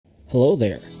Hello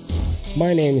there,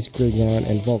 my name is Krakhmal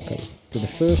and welcome to the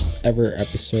first ever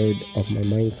episode of my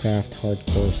Minecraft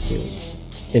Hardcore series.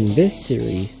 In this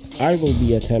series, I will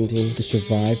be attempting to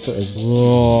survive for as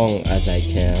long as I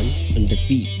can and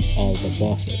defeat all the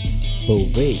bosses.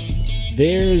 But wait,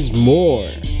 there's more!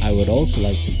 I would also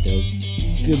like to build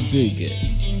the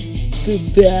biggest, the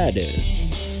baddest,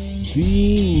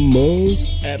 the most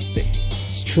epic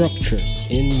structures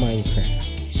in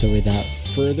Minecraft. So without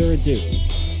further ado,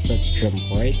 let's jump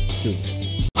right to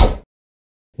it.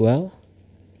 Well,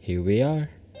 here we are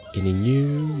in a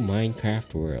new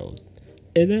Minecraft world,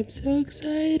 and I'm so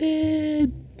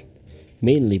excited!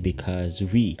 Mainly because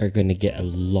we are gonna get a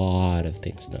lot of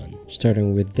things done,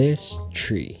 starting with this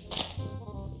tree.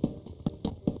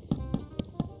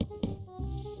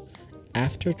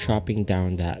 After chopping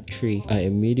down that tree, I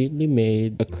immediately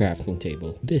made a crafting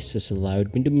table. This has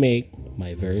allowed me to make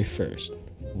my very first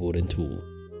wooden tool.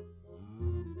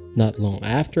 Not long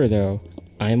after though,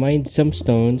 I mined some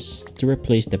stones to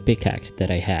replace the pickaxe that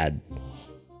I had.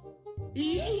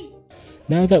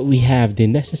 Now that we have the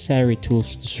necessary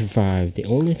tools to survive, the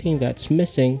only thing that's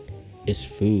missing is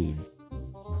food.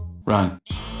 Run.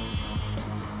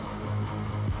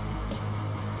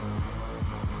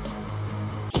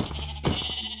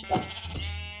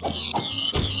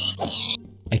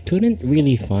 I couldn't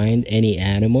really find any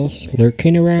animals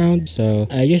lurking around, so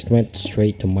I just went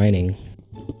straight to mining.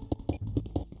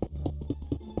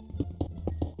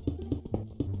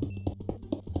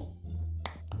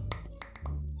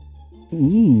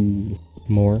 Ooh,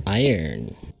 more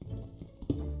iron.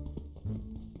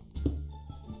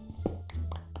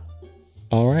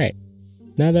 Alright,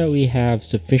 now that we have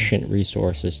sufficient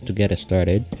resources to get us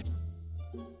started,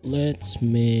 let's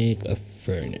make a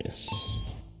furnace.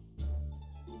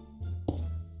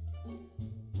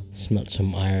 Smelt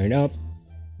some iron up.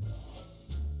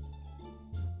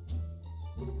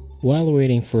 While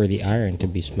waiting for the iron to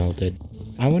be smelted,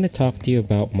 I want to talk to you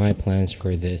about my plans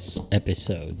for this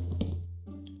episode.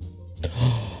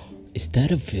 Is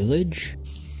that a village?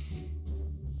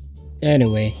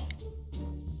 Anyway,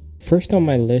 first on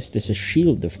my list is a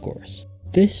shield, of course.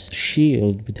 This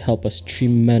shield would help us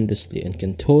tremendously and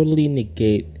can totally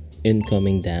negate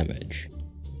incoming damage.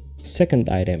 Second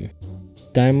item,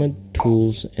 diamond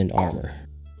tools and armor.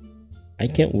 I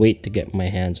can't wait to get my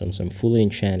hands on some fully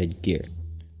enchanted gear.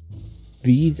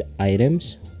 These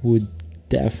items would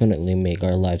definitely make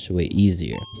our lives way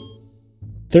easier.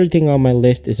 Third thing on my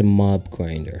list is a mob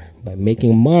grinder. By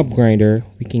making a mob grinder,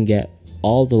 we can get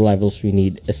all the levels we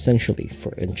need essentially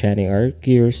for enchanting our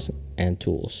gears and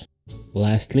tools.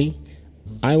 Lastly,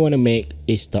 I want to make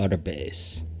a starter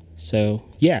base. So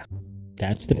yeah,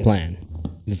 that's the plan.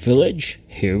 The village,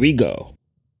 here we go.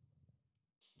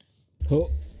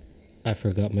 Oh, I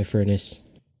forgot my furnace.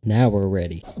 Now we're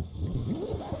ready.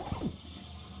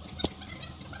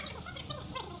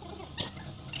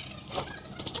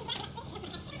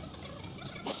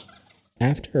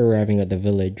 After arriving at the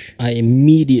village, I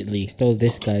immediately stole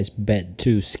this guy's bed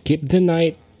to skip the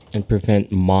night and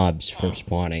prevent mobs from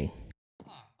spawning.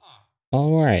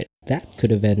 Alright, that could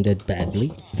have ended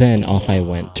badly. Then off I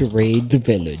went to raid the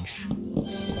village.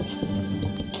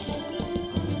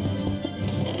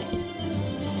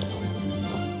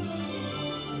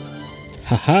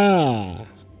 Haha!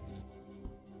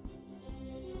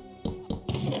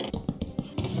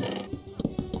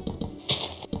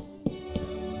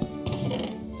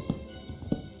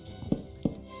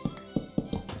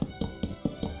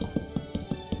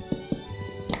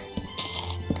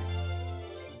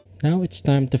 Now it's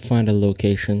time to find a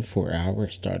location for our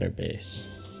starter base.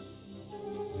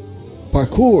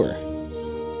 Parkour!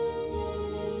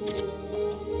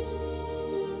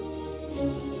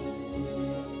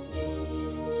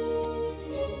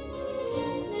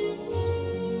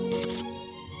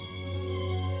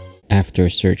 After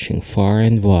searching far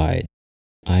and wide,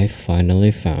 I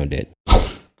finally found it.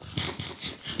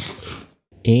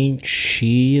 Ain't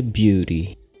she a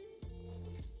beauty?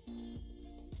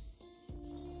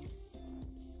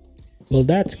 Well,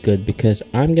 that's good because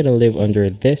I'm gonna live under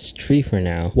this tree for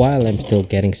now while I'm still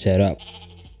getting set up.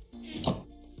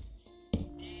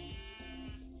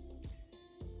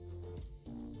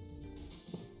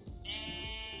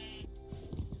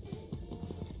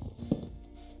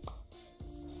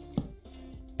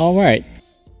 Alright,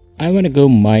 I want to go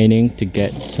mining to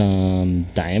get some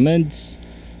diamonds,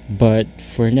 but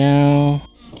for now,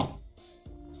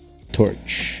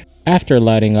 torch. After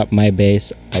lighting up my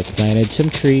base, I planted some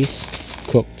trees,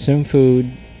 cooked some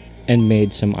food, and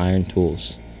made some iron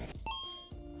tools.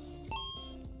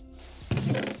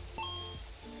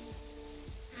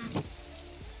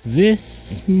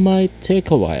 This might take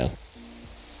a while.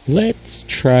 Let's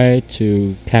try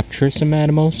to capture some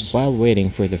animals while waiting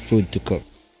for the food to cook.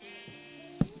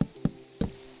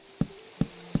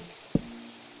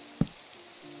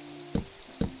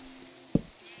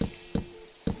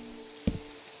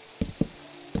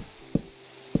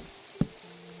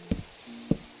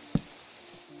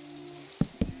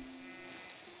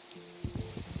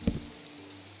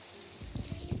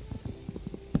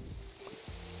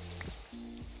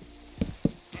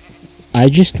 I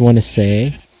just want to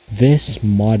say, this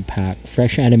mod pack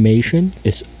fresh animation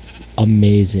is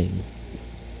amazing.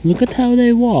 Look at how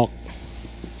they walk.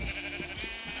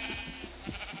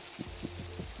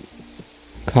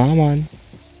 Come on,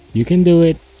 you can do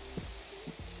it.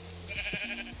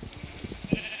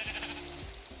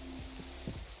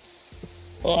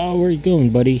 Oh, where you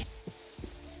going, buddy?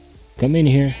 Come in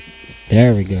here.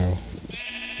 There we go.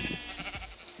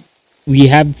 We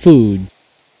have food.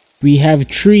 We have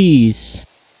trees.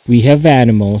 We have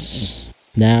animals.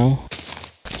 Now,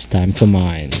 it's time to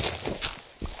mine.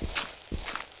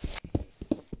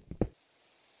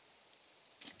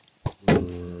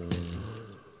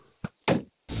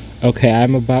 Okay,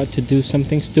 I'm about to do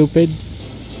something stupid.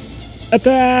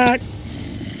 Attack!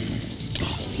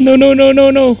 No, no, no,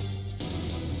 no, no!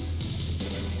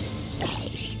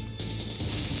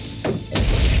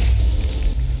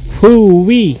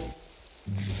 Hoo-wee!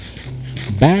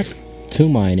 Back to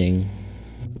mining.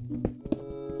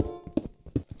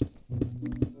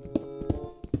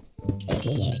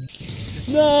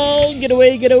 No! Get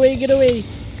away, get away, get away!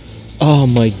 Oh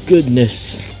my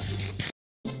goodness!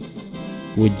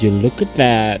 Would you look at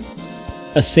that?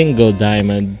 A single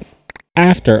diamond.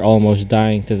 After almost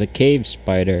dying to the cave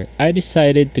spider, I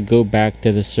decided to go back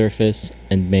to the surface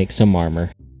and make some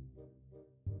armor.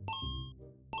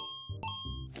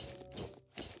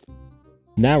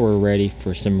 Now we're ready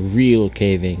for some real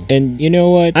caving. And you know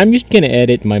what? I'm just gonna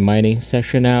edit my mining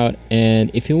session out,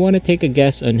 and if you want to take a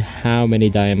guess on how many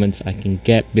diamonds I can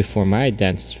get before my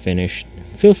dance is finished,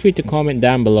 feel free to comment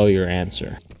down below your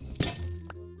answer.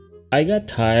 I got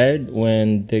tired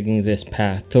when digging this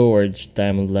path towards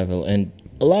diamond level, and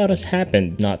a lot has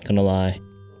happened, not gonna lie.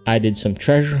 I did some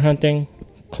treasure hunting,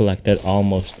 collected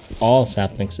almost all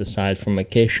saplings aside from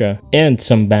acacia, and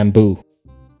some bamboo.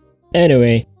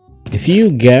 Anyway, if you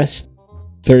guessed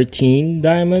 13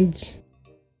 diamonds,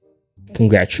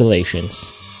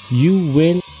 congratulations. You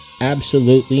win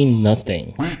absolutely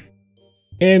nothing.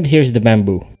 And here's the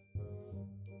bamboo.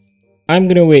 I'm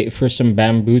gonna wait for some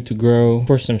bamboo to grow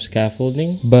for some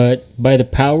scaffolding, but by the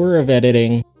power of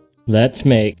editing, let's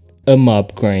make a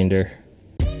mob grinder.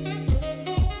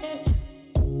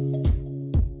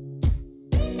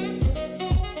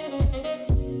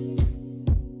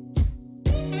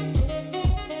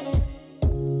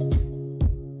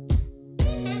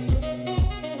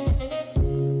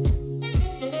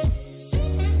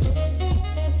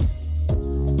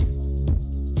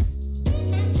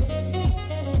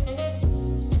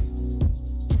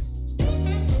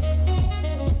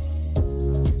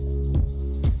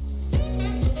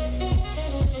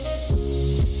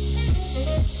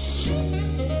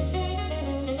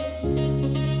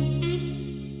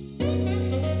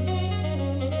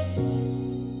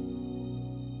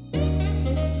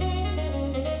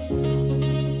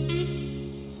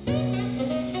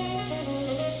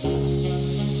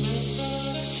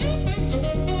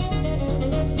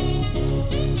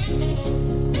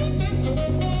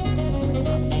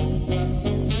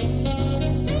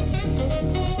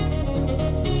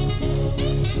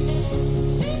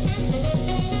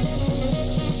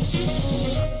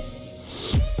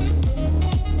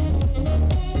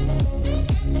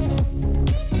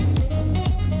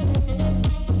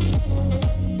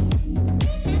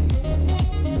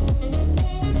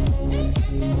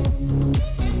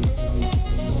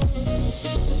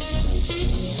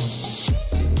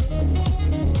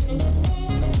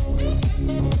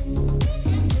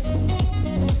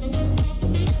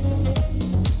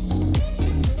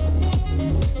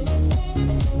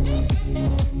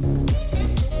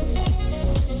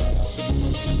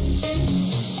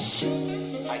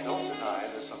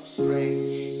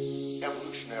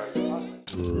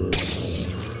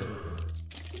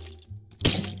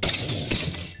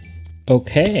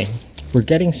 Okay, we're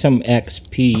getting some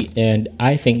XP, and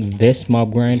I think this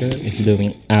mob grinder is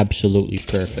doing absolutely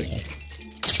perfect.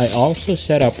 I also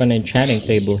set up an enchanting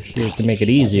table here to make it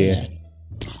easier.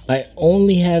 I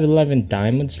only have 11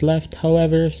 diamonds left,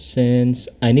 however, since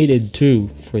I needed 2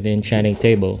 for the enchanting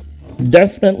table.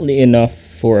 Definitely enough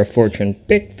for a fortune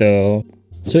pick though.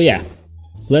 So yeah,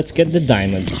 let's get the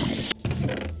diamonds.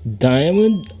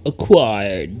 Diamond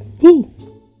acquired. Woo!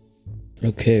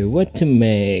 Okay, what to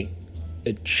make?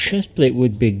 A chestplate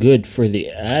would be good for the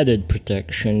added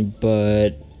protection,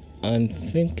 but I'm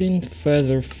thinking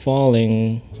feather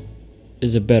falling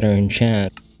is a better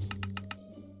enchant.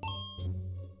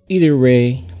 Either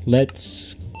way,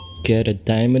 let's get a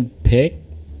diamond pick.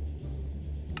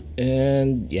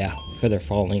 And yeah, feather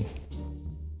falling.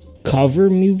 Cover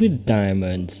me with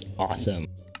diamonds. Awesome.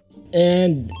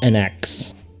 And an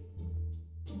axe.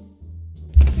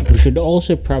 We should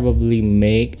also probably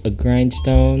make a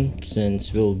grindstone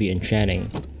since we'll be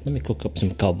enchanting. Let me cook up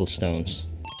some cobblestones.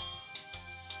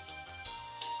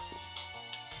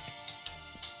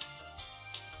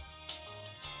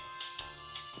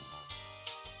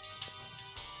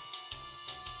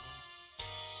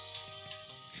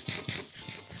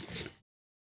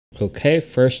 Okay,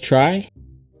 first try.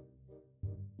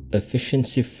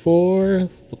 Efficiency 4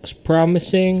 looks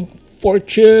promising.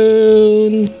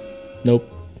 Fortune! Nope.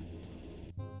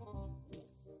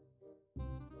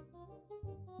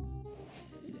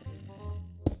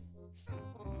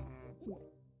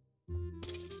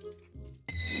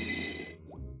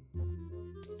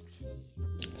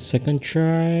 Second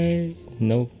try.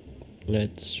 Nope.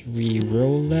 Let's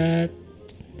re-roll that.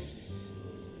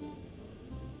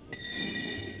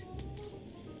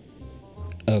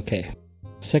 Okay.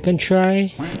 Second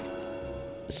try.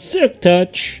 Silk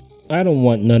touch. I don't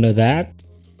want none of that.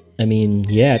 I mean,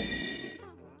 yet.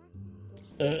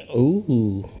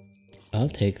 Ooh. I'll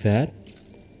take that.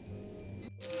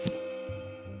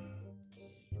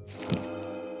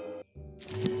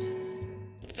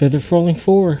 Feather falling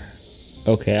 4.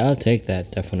 Okay, I'll take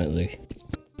that, definitely.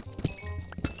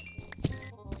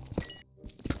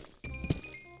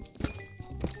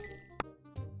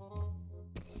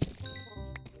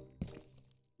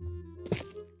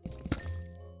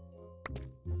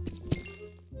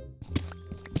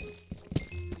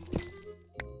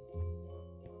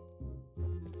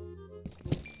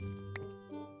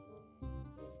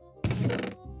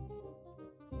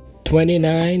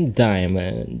 $29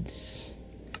 diamonds.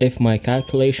 If my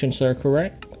calculations are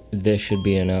correct, this should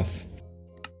be enough.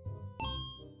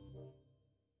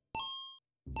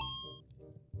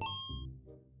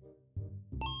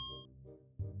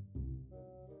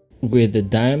 With the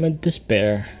diamond to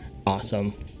spare,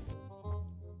 awesome.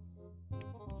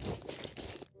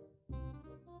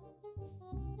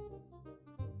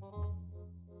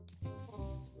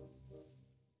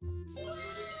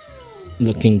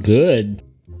 Looking good.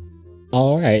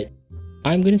 Alright,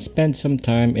 I'm gonna spend some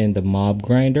time in the mob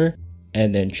grinder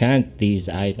and enchant these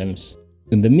items.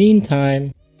 In the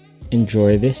meantime,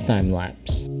 enjoy this time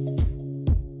lapse.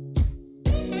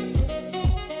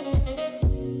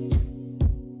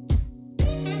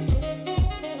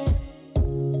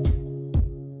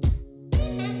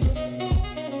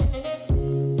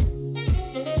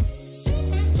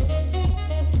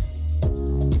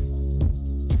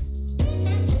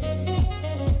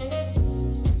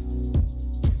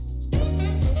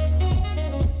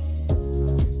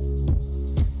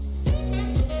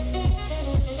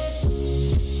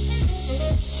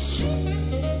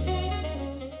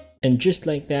 And just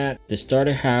like that, the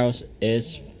starter house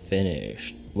is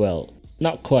finished. Well,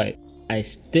 not quite. I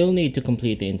still need to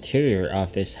complete the interior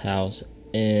of this house,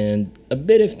 and a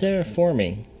bit of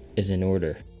terraforming is in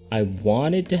order. I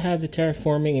wanted to have the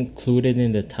terraforming included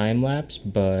in the time lapse,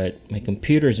 but my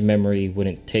computer's memory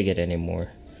wouldn't take it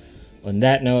anymore. On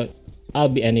that note, I'll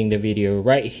be ending the video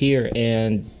right here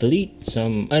and delete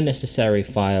some unnecessary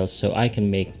files so I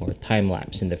can make more time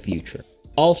lapse in the future.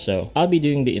 Also, I'll be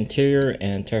doing the interior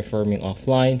and terraforming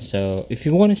offline, so if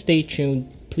you want to stay tuned,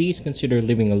 please consider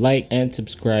leaving a like and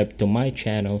subscribe to my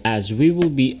channel as we will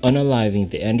be unaliving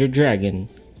the Ender Dragon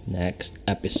next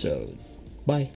episode. Bye!